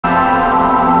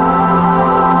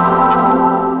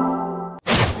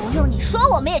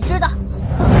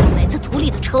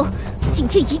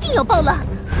天一定要爆了！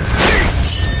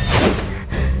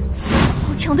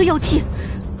好强的妖气，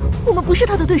我们不是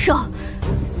他的对手，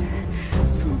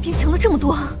怎么变强了这么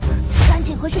多？赶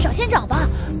紧回去找仙长吧，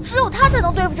只有他才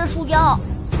能对付这树妖。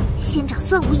仙长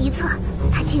算无一策，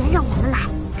他既然让我们来，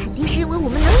肯定是因为我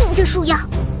们能赢这树妖，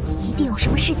一定有什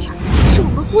么事情是我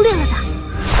们忽略了的。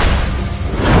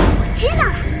我知道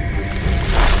了，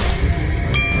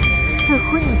似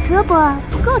乎你胳膊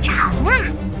不够长啊。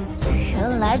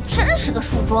原来真是个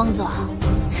树桩子，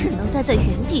只能待在原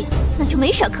地，那就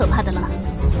没啥可怕的了。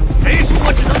谁说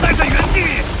我只能待在原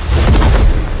地？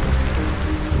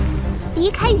离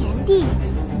开原地，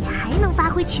你还能发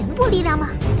挥全部力量吗？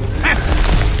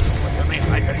我将那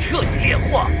孩子彻底炼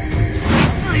化，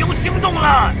自由行动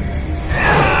了。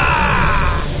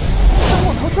这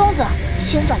木头桩子，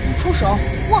仙长不出手，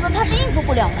我们怕是应付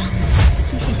不了了。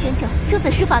也许仙长正在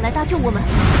施法来搭救我们。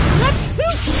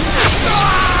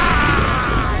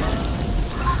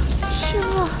天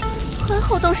啊，还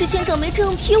好当时仙长没这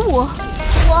样劈我。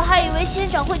我还以为仙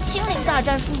长会亲临大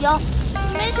战树妖，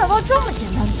没想到这么简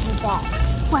单粗暴。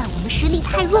怪我们实力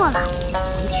太弱了，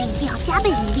回去一定要加倍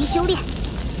努力修炼。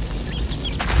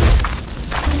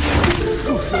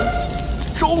树神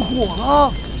着火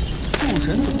了！树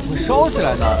神怎么会烧起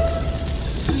来呢？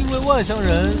是因为万象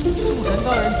人树神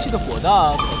大人气的火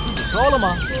大，把自己烧了吗？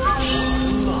完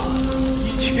了，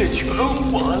一切全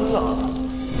完了。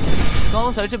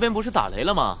刚才这边不是打雷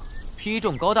了吗？劈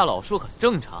中高大老树很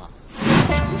正常。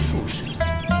什么树神？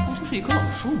不就是一棵老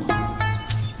树吗？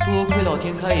多亏老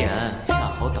天开眼，恰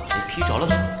好打雷劈着了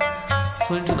树，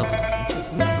村镇的好人不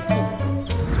攻自破。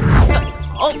干得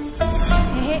好！嘿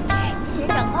嘿，仙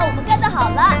长夸我们干得好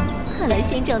了。看来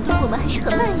仙长对我们还是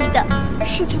很满意的。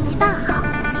事情没办好，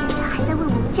仙长还在为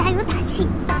我们加油打气，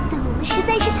对我们实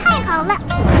在是太好了。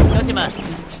乡亲们，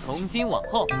从今往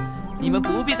后，你们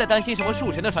不必再担心什么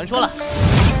树神的传说了。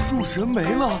树神没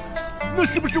了，那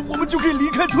是不是我们就可以离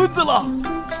开村子了？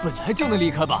本来就能离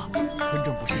开吧？村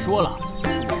长不是说了，树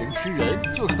神吃人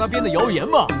就是他编的谣言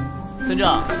吗？村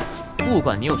长，不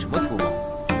管你有什么图谋，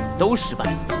都失败。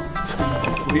怎么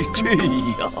会这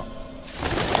样？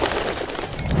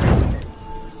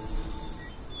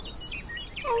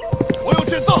我要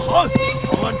见大汗！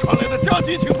长安传来的加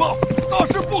急情报，大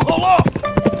事不好了！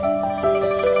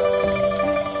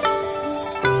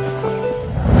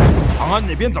长安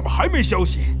那边怎么还没消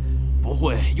息？不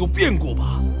会有变故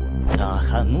吧？大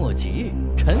汗莫急，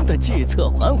臣的计策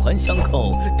环环相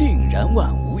扣，定然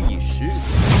万无一失。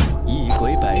异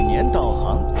鬼100年道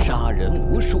行，杀人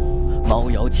无数；猫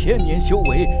妖1000年修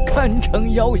为，堪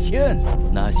称妖仙。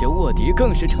那些卧底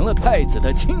更是成了太子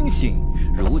的亲信。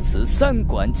如此3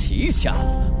管齐下，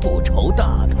不愁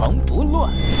大唐不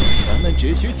乱。咱们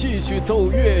只需继续奏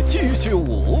乐，继续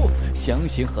舞，相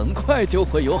信很快就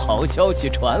会有好消息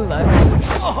传来。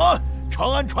大汗，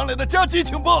长安传来的加急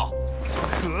情报，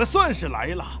可算是来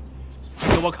了，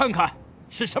给我看看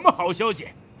是什么好消息。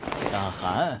大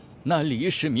汗，那李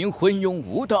世民昏庸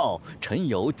无道，臣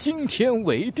有惊天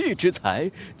伟地之才，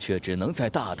却只能在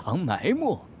大唐埋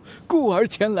没，故而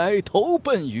前来投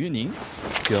奔于您。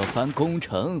这番工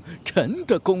程，臣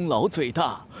的功劳最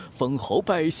大，封侯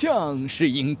拜相是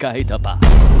应该的吧？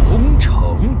工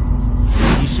程？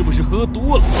你是不是喝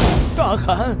多了？大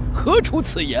汗，何出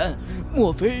此言？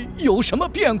莫非有什么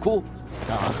变故？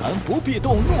大汗不必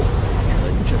动怒，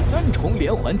臣这3重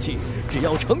连环计，只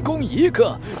要成功1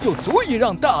个，就足以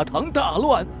让大唐大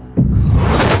乱。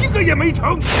可1个也没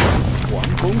成。皇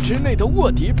宫之内的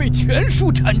卧底被全数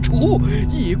铲除，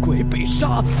异鬼被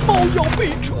杀，猫妖被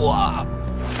抓。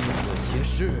这些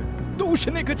事都是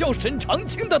那个叫沈长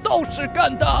青的道士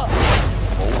干的。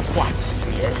谋划几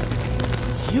年，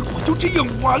结果就这样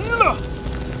完了。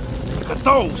那个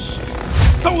道士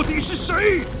到底是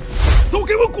谁？都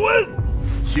给我滚！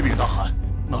启禀大汗，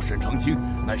那沈长青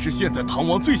乃是现在唐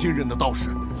王最信任的道士，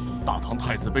大唐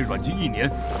太子被软禁1年，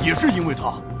也是因为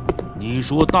他。你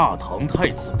说大唐太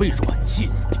子被软禁，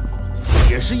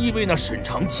也是因为那沈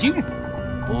长青？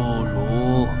不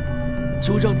如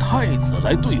就让太子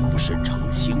来对付沈长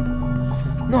青。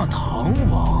那唐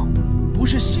王不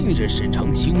是信任沈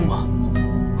长青吗？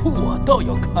我倒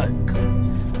要看看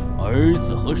儿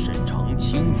子和沈长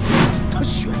青，他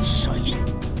选谁？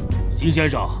金先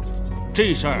生，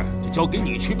这事儿就交给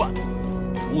你去办，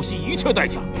不惜一切代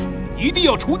价，一定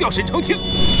要除掉沈长青。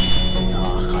大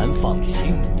汗放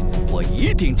心，我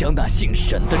一定将那姓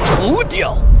沈的除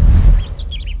掉。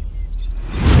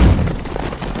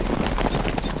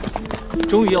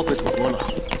终于要回吐蕃了。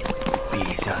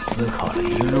陛下思考了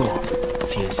一路，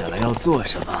接下来要做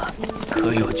什么，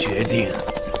可有决定？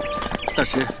大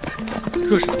师，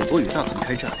若是吐蕃与大汗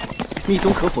开战，密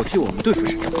宗可否替我们对付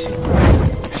沈长青？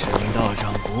道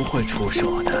长不会出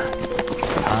手的。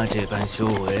他这般修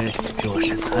为，若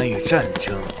是参与战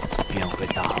争，便会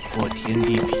打破天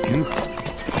地平衡，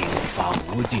引发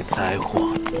无尽灾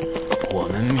祸。我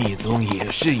们密宗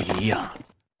也是一样。